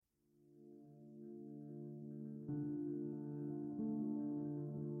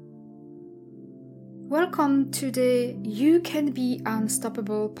Welcome to the You Can Be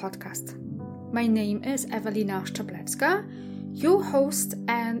Unstoppable podcast. My name is Ewelina Szczeblecka, your host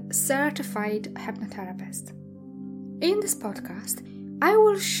and certified hypnotherapist. In this podcast, I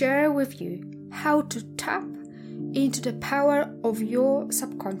will share with you how to tap into the power of your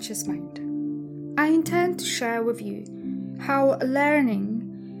subconscious mind. I intend to share with you how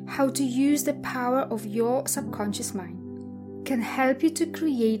learning how to use the power of your subconscious mind can help you to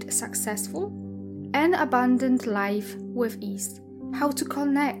create a successful and abundant life with ease, how to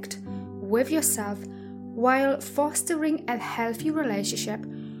connect with yourself while fostering a healthy relationship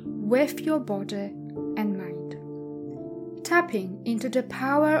with your body and mind. Tapping into the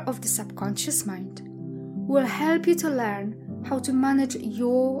power of the subconscious mind will help you to learn how to manage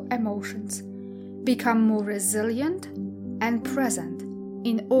your emotions, become more resilient and present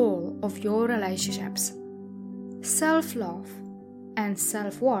in all of your relationships. Self-love and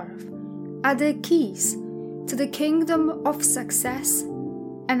self-worth are the keys to the kingdom of success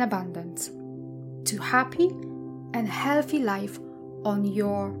and abundance, to happy and healthy life on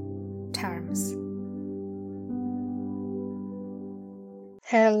your terms.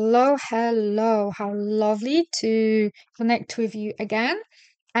 Hello, how lovely to connect with you again.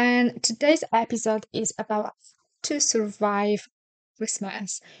 And today's episode is about how to survive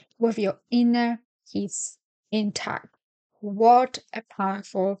Christmas with your inner peace intact. What a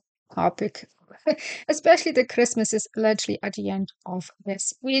powerful topic, especially the Christmas is literally at the end of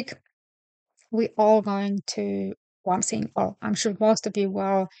this week. We're all going to, I'm sure most of you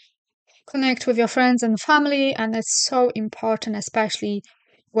will connect with your friends and family, and it's so important, especially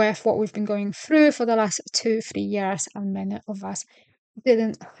with what we've been going through for the last 2-3 years, and many of us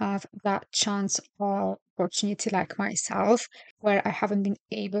didn't have that chance or opportunity like myself, where I haven't been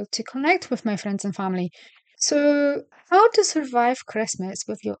able to connect with my friends and family. So, how to survive Christmas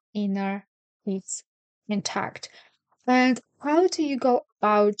with your inner peace intact? And how do you go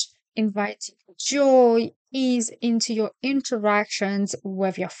about inviting joy, ease into your interactions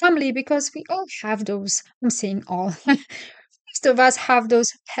with your family? Because we all have those, I'm saying all, most of us have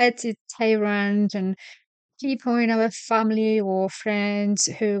those petty tyrants and people in our family or friends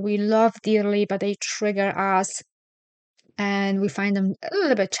who we love dearly, but they trigger us and we find them a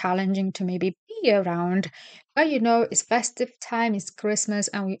little bit challenging to maybe be around. But it's festive time, it's Christmas,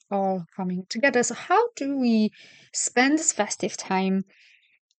 and we all coming together. So how do we spend this festive time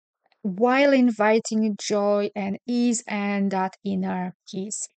while inviting joy and ease and that inner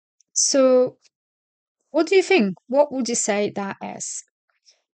peace? So what do you think? What would you say that is?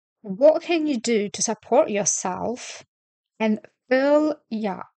 What can you do to support yourself and fill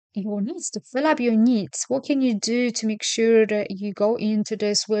your needs, to fill up your needs? What can you do to make sure that you go into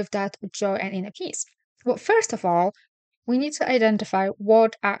this with that joy and inner peace? Well, first of all, we need to identify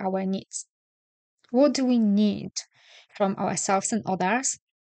what are our needs. What do we need from ourselves and others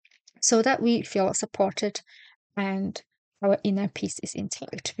so that we feel supported and our inner peace is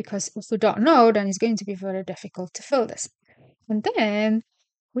intact? Because if we don't know, then it's going to be very difficult to fill this. And then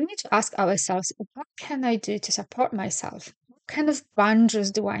we need to ask ourselves, what can I do to support myself? What kind of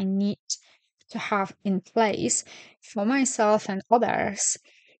boundaries do I need to have in place for myself and others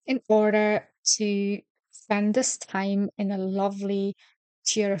in order to spend this time in a lovely,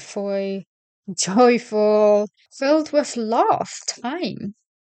 cheerful, joyful, filled with love time?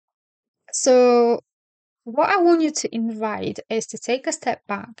 So, what I want you to invite is to take a step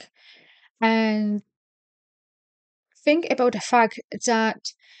back and think about the fact that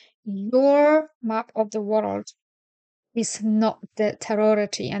your map of the world is not the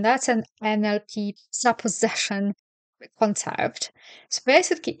terrority, and that's an NLP supposition concept. So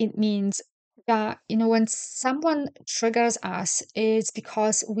basically, it means that when someone triggers us, it's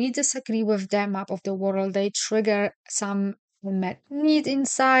because we disagree with their map of the world. They trigger some unmet need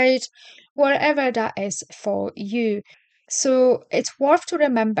inside, wherever that is for you. So it's worth to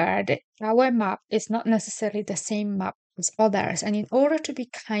remember that our map is not necessarily the same map as others. And in order to be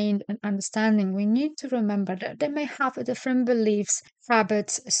kind and understanding, we need to remember that they may have different beliefs,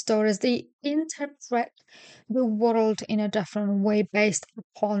 habits, stories. They interpret the world in a different way based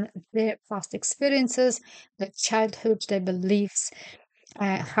upon their past experiences, their childhood, their beliefs,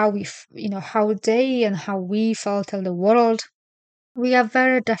 how how they and how we felt in the world. We are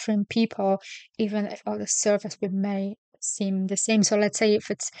very different people, even if on the surface we may seem the same. So let's say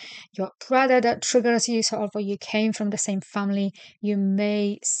if it's your brother that triggers you, so although you came from the same family, you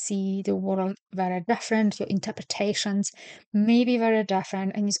may see the world very different. Your interpretations may be very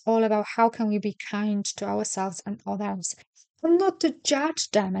different, and it's all about how can we be kind to ourselves and others, and not to judge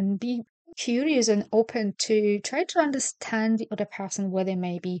them and be curious and open to try to understand the other person, where they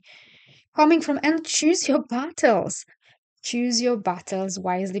may be coming from, and choose your battles. Choose your battles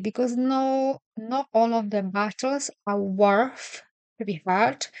wisely, because not all of the battles are worth to be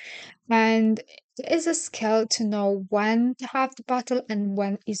had. And it is a skill to know when to have the battle and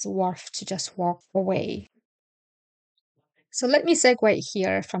when is worth to just walk away. So let me segue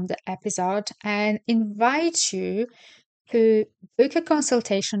here from the episode and invite you to book a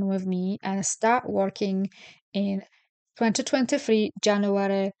consultation with me and start working in 2023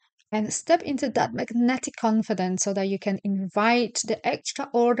 January, and step into that magnetic confidence so that you can invite the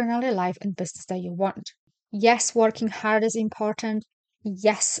extraordinary life and business that you want. Yes, working hard is important.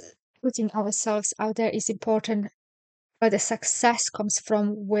 Yes, putting ourselves out there is important, but the success comes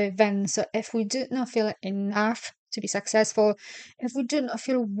from within. So if we do not feel enough to be successful, if we do not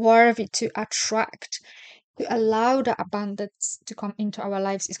feel worthy to attract, to allow the abundance to come into our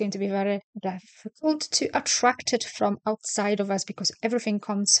lives, is going to be very difficult to attract it from outside of us, because everything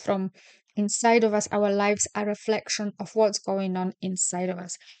comes from inside of us. Our lives are a reflection of what's going on inside of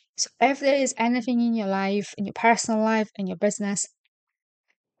us. So if there is anything in your life, in your personal life, in your business,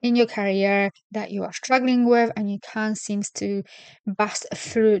 in your career that you are struggling with and you can't seem to bust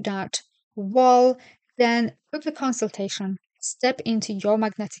through that wall, then book a consultation. Step into your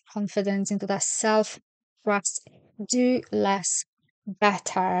magnetic confidence, into that self trust. Do less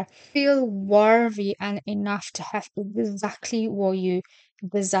better. Feel worthy and enough to have exactly what you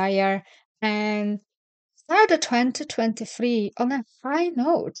desire, and start the 2023 on a high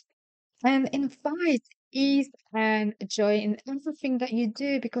note, and invite ease and joy in everything that you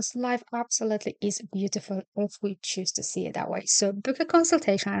do, because life absolutely is beautiful if we choose to see it that way. So book a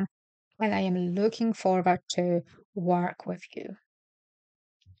consultation, and I am looking forward to work with you.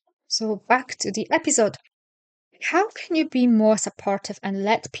 So back to the episode. How can you be more supportive and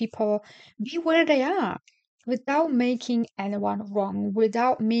let people be where they are without making anyone wrong,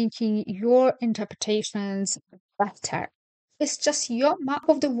 without making your interpretations better? It's just your map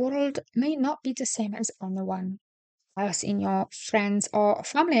of the world may not be the same as anyone else in your friends or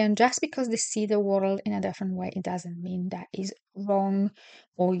family. And just because they see the world in a different way, it doesn't mean that is wrong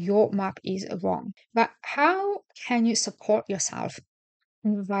or your map is wrong. But how can you support yourself,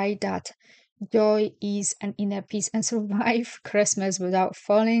 invite that joy, ease, and inner peace, and survive Christmas without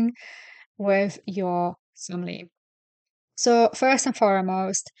falling with your family? So first and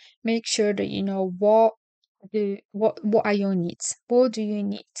foremost, make sure that you know what are your needs? What do you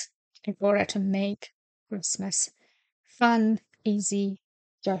need in order to make Christmas fun, easy,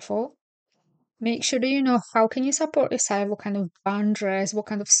 joyful? Make sure that you know how can you support yourself, what kind of boundaries, what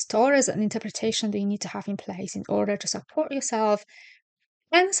kind of stories and interpretation do you need to have in place in order to support yourself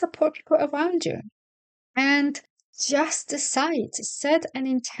and support people around you. And just decide, set an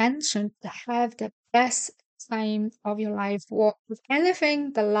intention to have the best time of your life. What, with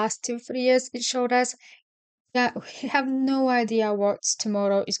anything, the last 2, 3 years, it showed us that we have no idea what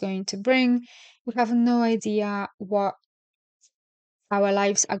tomorrow is going to bring. We have no idea what our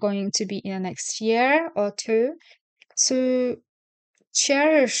lives are going to be in the next year or two. So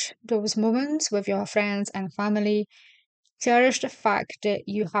cherish those moments with your friends and family. Cherish the fact that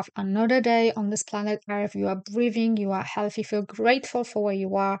you have another day on this planet Earth. You are breathing, you are healthy. Feel grateful for where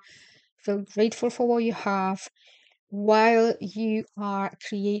you are, feel grateful for what you have, while you are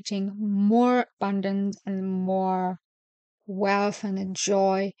creating more abundance and more wealth and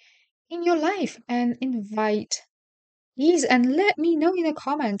joy in your life. And invite ease, and let me know in the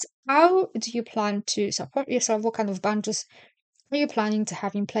comments, how do you plan to support yourself? What kind of boundaries are you planning to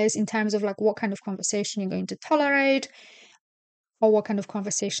have in place, in terms of like what kind of conversation you're going to tolerate, or what kind of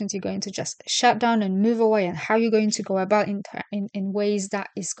conversations you're going to just shut down and move away, and how you're going to go about in ways that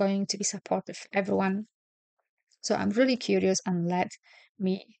is going to be supportive for everyone. So I'm really curious, and let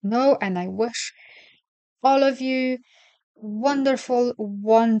me know. And I wish all of you wonderful,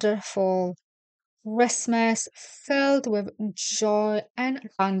 wonderful Christmas filled with joy and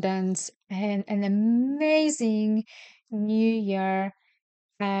abundance, and an amazing new year.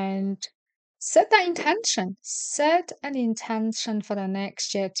 And set that intention. Set an intention for the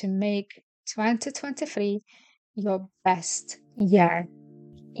next year to make 2023 your best year.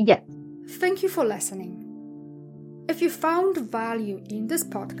 Yeah. Thank you for listening. If you found value in this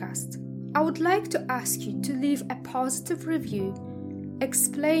podcast, I would like to ask you to leave a positive review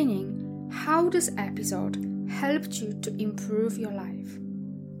explaining how this episode helped you to improve your life.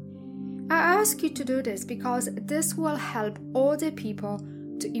 I ask you to do this because this will help other people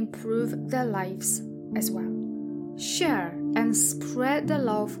to improve their lives as well. Share and spread the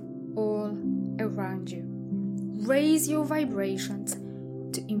love all around you. Raise your vibrations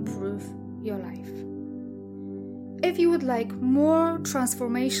to improve your life. If you would like more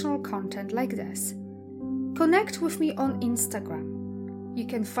transformational content like this, connect with me on Instagram. You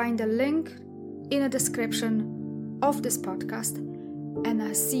can find a link in the description of this podcast, and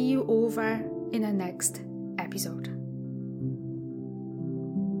I'll see you over in the next episode.